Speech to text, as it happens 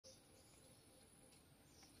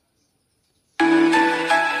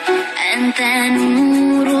أنت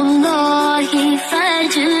نور الله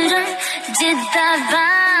فجرا جد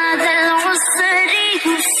بعد العسر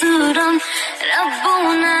يسرا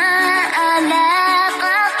ربنا ألاق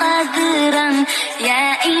قدرا يا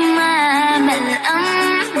إمام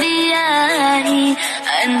الأنبياء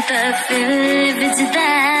أنت في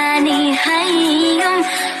الوجدان حي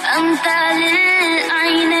أنت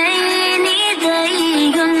للعينين دي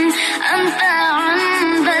أنت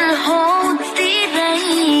عند الحوض دي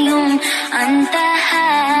أنت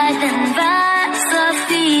هذا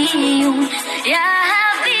وصفي يا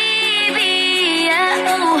حبيبي يا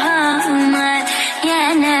محمد يا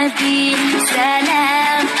نبي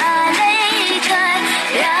سلام عليك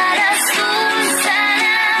يا رسول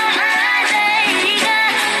سلام عليك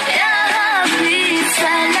يا حبيب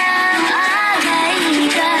سلام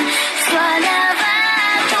عليك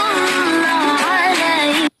صلوات الله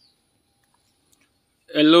عليك.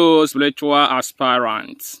 Hello, spiritual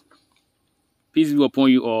aspirants. Peace be upon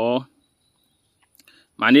you all.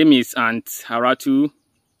 My name is Aunt Haratu.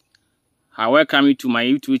 I welcome you to my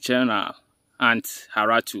YouTube channel, Aunt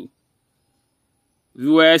Haratu.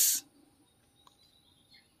 Viewers,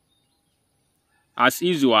 as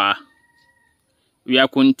usual, we are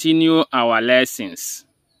continue our lessons.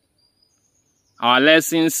 Our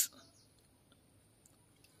lessons,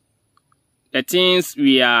 the things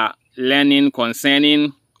we are learning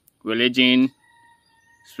concerning religion,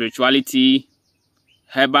 spirituality,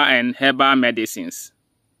 herbal and herbal medicines.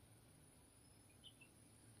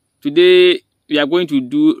 Today, we are going to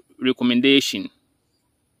do recommendation.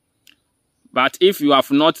 But if you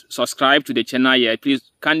have not subscribed to the channel yet, please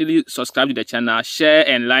kindly subscribe to the channel, share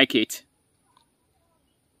and like it.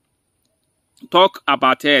 Talk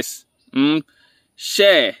about us,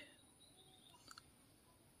 share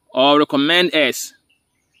or recommend us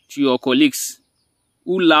to your colleagues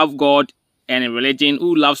who love God and religion,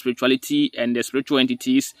 who love spirituality and the spiritual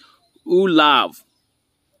entities, who love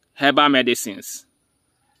herbal medicines.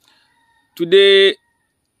 Today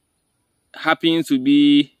happens to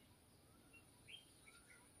be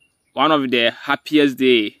one of the happiest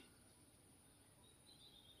days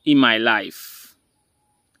in my life.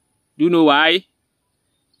 Do you know why?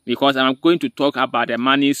 Because I'm going to talk about the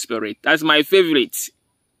money spirit. That's my favorite.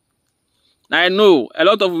 I know a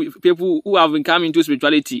lot of people who have been coming into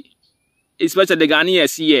spirituality, especially the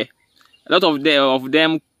Ghanaians here, a lot of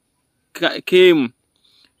them came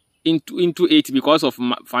into it because of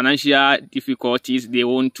financial difficulties. They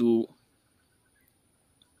want to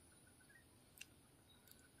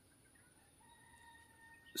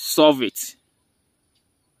solve it.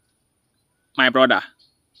 My brother,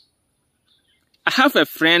 I have a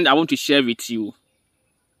friend I want to share with you.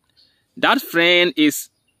 That friend is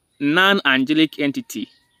non-angelic entity.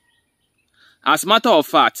 As a matter of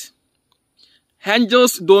fact,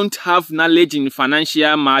 angels don't have knowledge in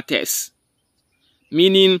financial matters,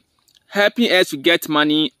 meaning helping us to get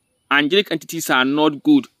money. Angelic entities are not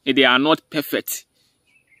good, they are not perfect.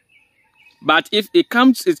 But if it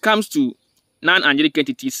comes to non-angelic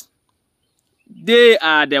entities, they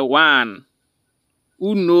are the one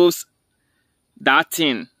who knows that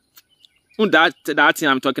thing. That thing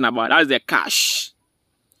I'm talking about, that's the cash.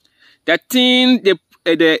 The thing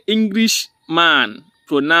the English man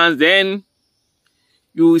pronounce, then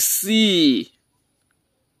you see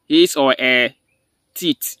his or her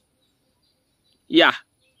teeth. Yeah,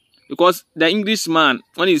 because the English man,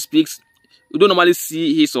 when he speaks, you don't normally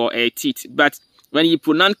see his or her teeth. But when he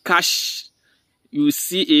pronounce cash, you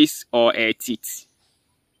see his or her teeth.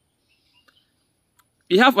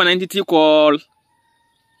 We have an entity called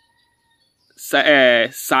Salas'ash.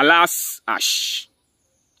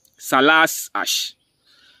 Salas'ash.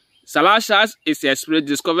 Salas'ash is a spirit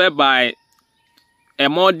discovered by a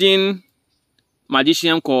modern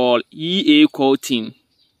magician called E.A. Colton.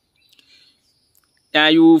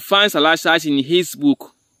 And you find Salas'ash in his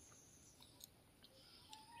book,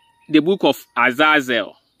 the book of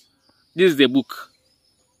Azazel. This is the book.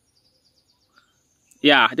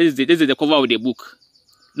 Yeah, this is the cover of the book.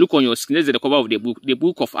 Look on your screen. This is the cover of the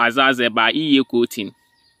book of Azazel by E.A. Colton.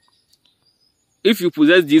 If you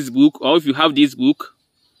possess this book, or if you have this book,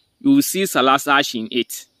 you will see Salas'ash in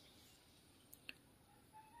it.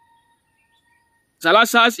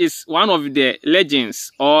 Salas'ash is one of the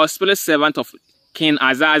legends or spirit servant of King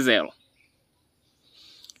Azazel.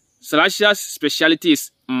 Salas'ash's specialty is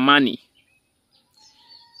money.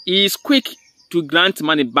 He is quick to grant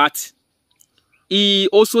money, but he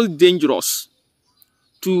also dangerous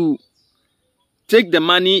to take the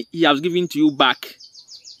money he has given to you back.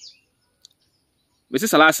 Mr.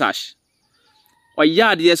 Salas'ash, or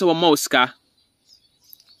yard yes or mosca,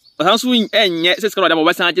 also in any says about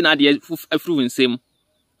West Argentina, the fruit same.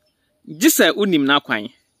 Just say unim na kwan.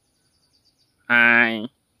 Aye.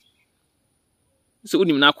 So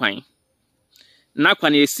unim na kwan. Na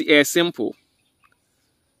kwan is simple.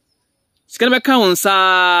 Scan back on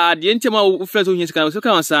sa the intima friends who can so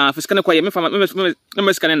can sa for scan kwa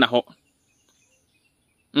me scan na ho.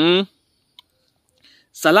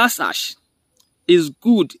 Salas'ash is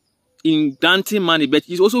good in granting money, but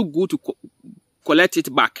it's also good to collect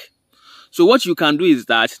it back. So what you can do is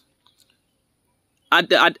that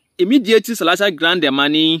at immediately Salas'ash grant the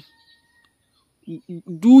money,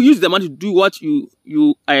 use the money to do what you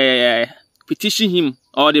petition him,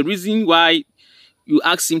 or the reason why you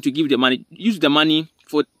ask him to give the money. Use the money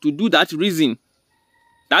to do that reason,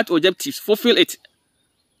 that objective, fulfill it.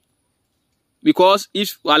 Because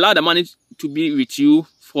if you allow the money to be with you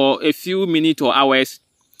for a few minutes or hours,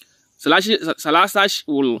 Salas'ash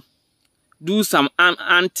will do some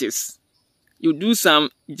antics, you do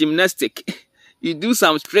some gymnastic, you do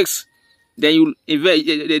some tricks, then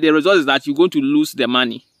the result is that you're going to lose the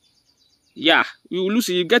money. Yeah, you lose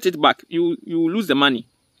it, you get it back, you lose the money.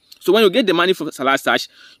 So when you get the money from Salas'ash,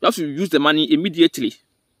 you have to use the money immediately.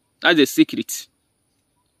 That's the secret.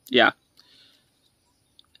 Yeah.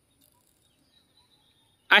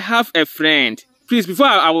 I have a friend. Please, before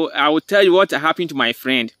I will tell you what happened to my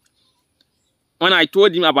friend. When I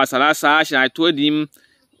told him about Salas'ash, I told him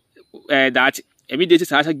that immediately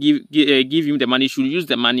Salas'ash give him the money, should use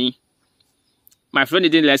the money. My friend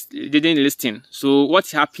didn't listen. So what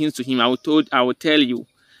happens to him, I will tell you.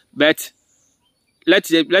 But let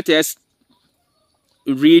us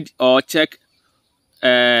read or check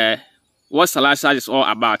what Salas'ash is all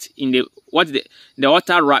about in what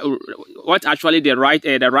actually the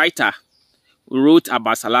writer wrote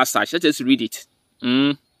about Salas'ash. Let us read it.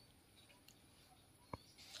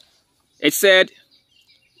 It said,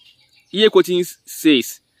 here quoting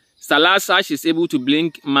says, Salas'ash is able to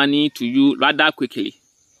bring money to you rather quickly.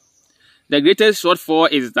 The greatest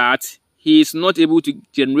shortfall is that he is not able to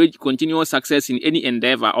generate continuous success in any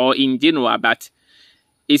endeavor or in general, but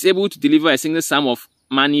is able to deliver a single sum of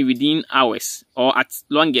money within hours or at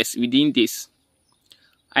longest within days.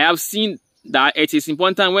 I have seen that it is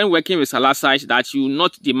important when working with Salas'ash that you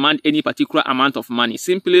not demand any particular amount of money.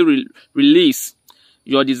 Simply release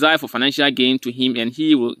your desire for financial gain to him, and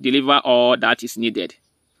he will deliver all that is needed.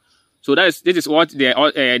 So this is what the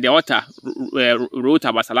author wrote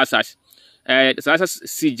about Salas'ash. Salas'ash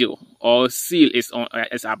sigil or seal is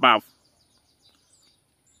above.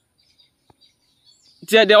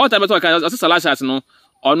 The author also Salas'ash no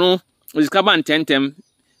or no is carbon tentem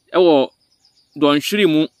don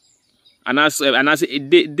shrimu anas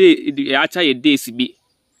day actually a day be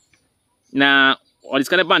na or this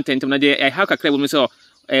kind of tentem na dey how kakra we say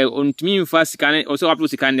ontumi mfa sika ne also upload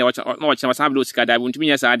sika ne na watch na upload sika da ontumi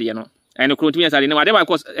ya sa de no and ko ontumi ya sa de na whatever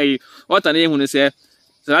because what na ehunu say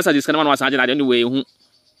Salas'ash this kind of one was agent anyway hu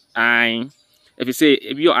if you say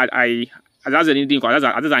if you I as anything because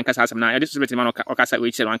as an kasa asem na this is man o kasa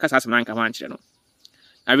we chere an kasa asem na nka ho anchere no.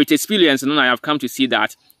 And with experience, I have come to see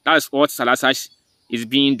that is what Salas'ash is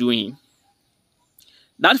doing.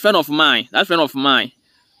 That friend of mine,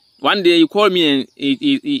 one day he called me and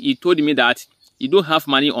he told me that he don't have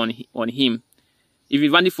money on him. If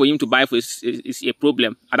you wanted for him to buy, is a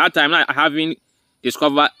problem. At that time, I haven't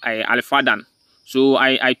discovered Alfadan. So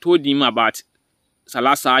I told him about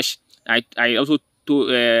Salas'ash. I also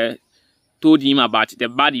told him about the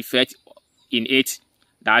bad effect in it,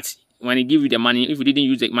 that when he give you the money, if you didn't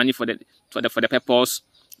use the money for the purpose,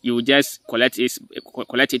 you will just collect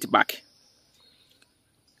it back.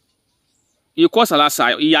 You call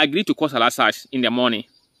Salas'ash, he agreed to call Salas'ash in the morning.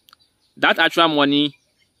 That actual money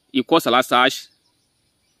he called Salas'ash,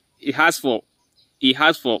 he has for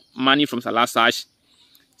money from Salas'ash.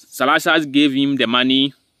 Salas'ash gave him the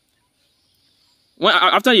money.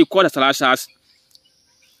 After you called Salas'ash,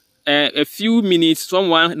 a few minutes,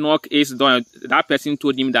 someone knocked his door. That person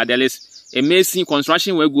told him that there is amazing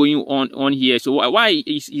construction work going on here. So why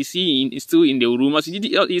is he still in the room?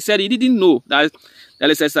 He said he didn't know that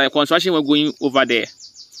there is a construction work going over there.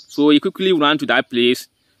 So he quickly ran to that place.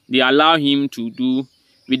 They allow him to do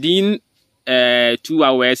within 2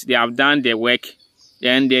 hours. They have done their work,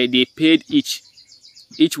 and they paid each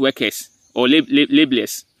workers or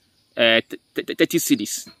labelers 30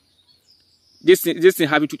 cedis. This thing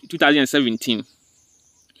happened in 2017.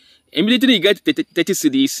 Immediately he got 30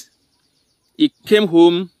 cedis. He came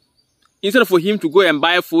home. Instead of for him to go and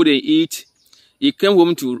buy food and eat, he came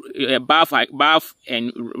home to bath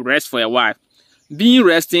and rest for a while. Being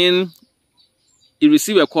resting, he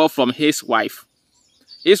received a call from his wife.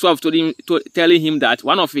 His wife telling him that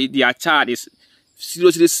one of their child is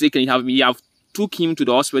seriously sick, and he have took him to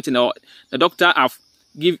the hospital. The doctor have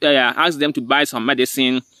asked them to buy some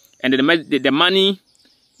medicine, and the money,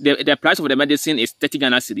 the price of the medicine is 30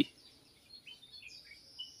 Ghana cedi.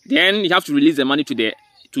 Then you have to release the money to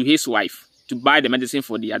his wife to buy the medicine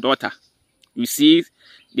for their daughter. You see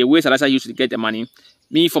the way Salas'ash used to get the money.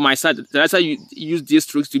 Me, for my side, Salas'ash used these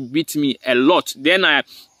tricks to beat me a lot. Then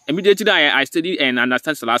immediately I studied and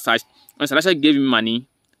understand Salas'ash. When Salas'ash gave him money,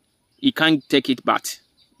 he can't take it back.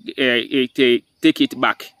 Take it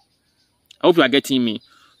back. I hope you are getting me.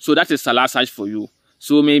 So that is Salas'ash for you.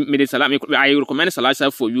 So I recommend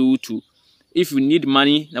Salas'ash for you to, if you need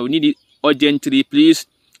money, now we need it urgently, please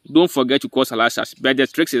don't forget to call Salas'ash. But the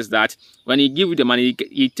trick is that when he give you the money,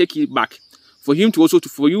 he take it back. For him to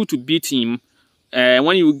for you to beat him,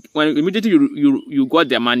 when immediately you got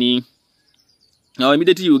the money, or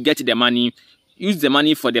immediately you get the money, use the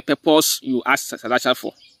money for the purpose you ask Salas'ash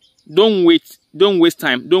for. Don't waste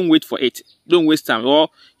time. Don't wait for it. Don't waste time, or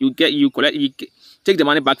he take the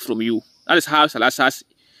money back from you. That is how Salas'ash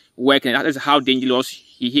work, and that is how dangerous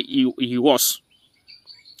he was.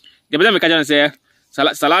 The better me say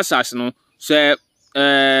Salas'ash no say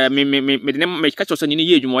me catch us ni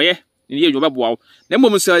ye dwumoye ni ye dwuba boawo. Na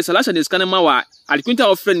mbom say Salas'ash is kana ma wa alikwinta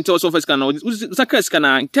of friend to so first kana usaka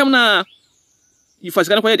kana tem na you first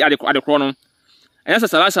kana kwaya ade kro no. And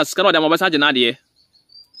that's Salas'ash kana da mabasa na de.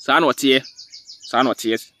 Sa na otie.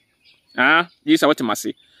 This is what I must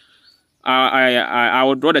say. I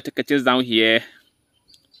will draw the tickets down here.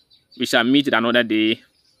 We shall meet another day.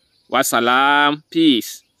 Wassalam.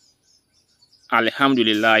 Peace.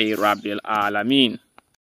 Alhamdulillahi Rabbil Alameen.